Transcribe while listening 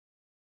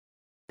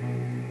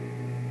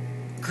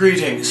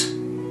Greetings,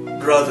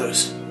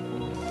 brothers,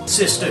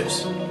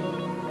 sisters,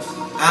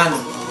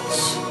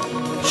 animals,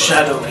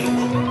 shadow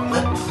people,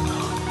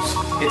 leprechauns.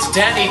 It's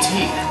Danny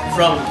T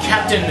from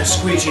Captain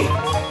Squeegee,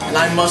 and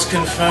I must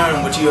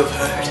confirm what you have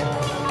heard.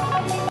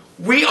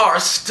 We are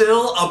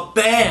still a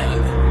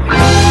band!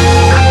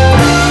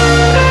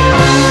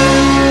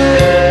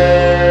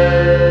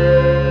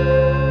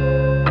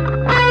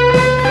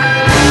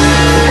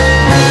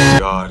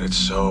 God, it's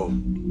so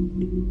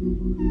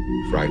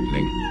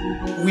frightening.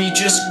 We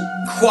just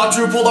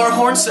quadrupled our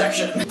horn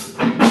section.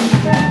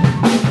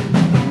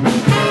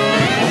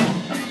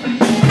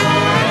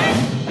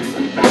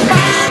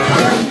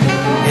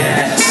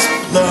 Yes,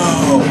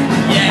 low,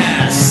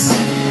 yes.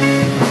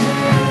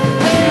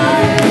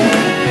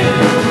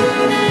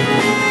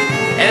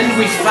 And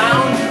we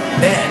found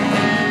Ben.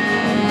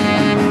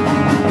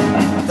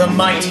 The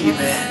mighty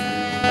Ben.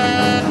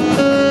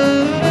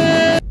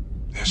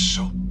 They're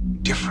so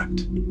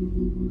different.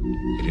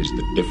 It is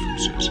the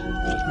differences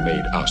that have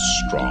made us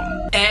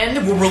strong.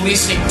 And we're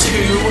releasing 2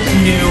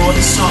 new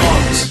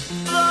songs.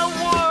 The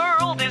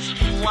world is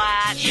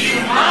flat.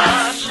 You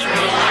must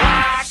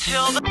relax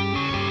till the...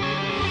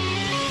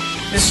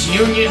 This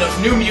union of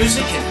new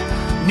music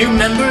and new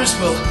members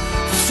will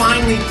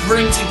finally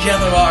bring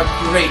together our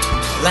great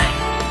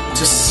plan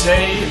to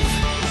save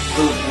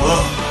the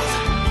world.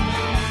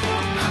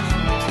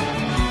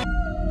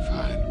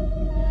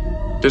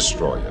 Fine.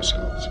 Destroy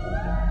yourselves.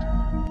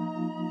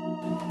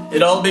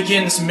 It all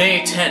begins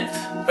May 10th,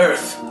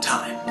 Earth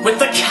time, with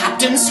the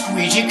Captain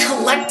Squeegee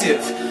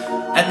Collective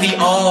at the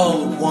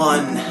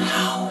Alwun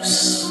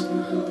house.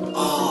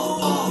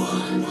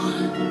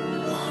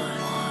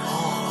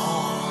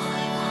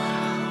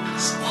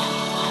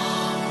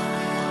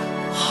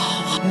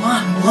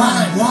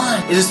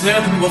 One. It is there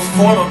that we will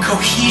form a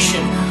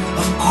cohesion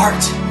of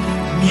art,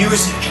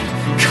 music,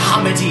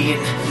 comedy,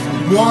 and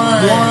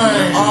one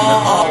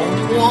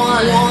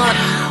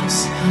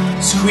house.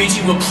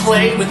 Squeegee will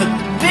play with a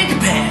big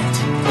band.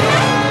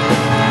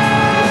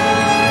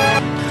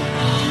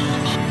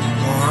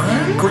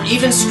 We're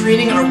even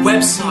screening our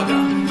web saga,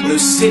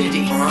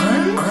 Lucidity.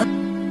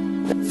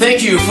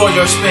 Thank you for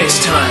your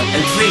space-time,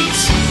 and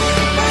please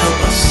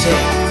help us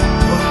save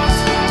the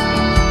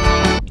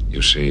world.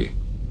 You see,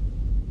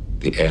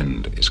 the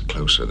end is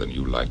closer than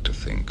you like to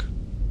think.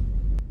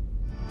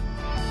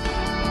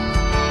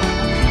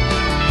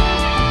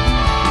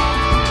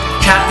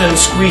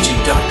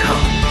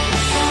 CaptainSqueegee.com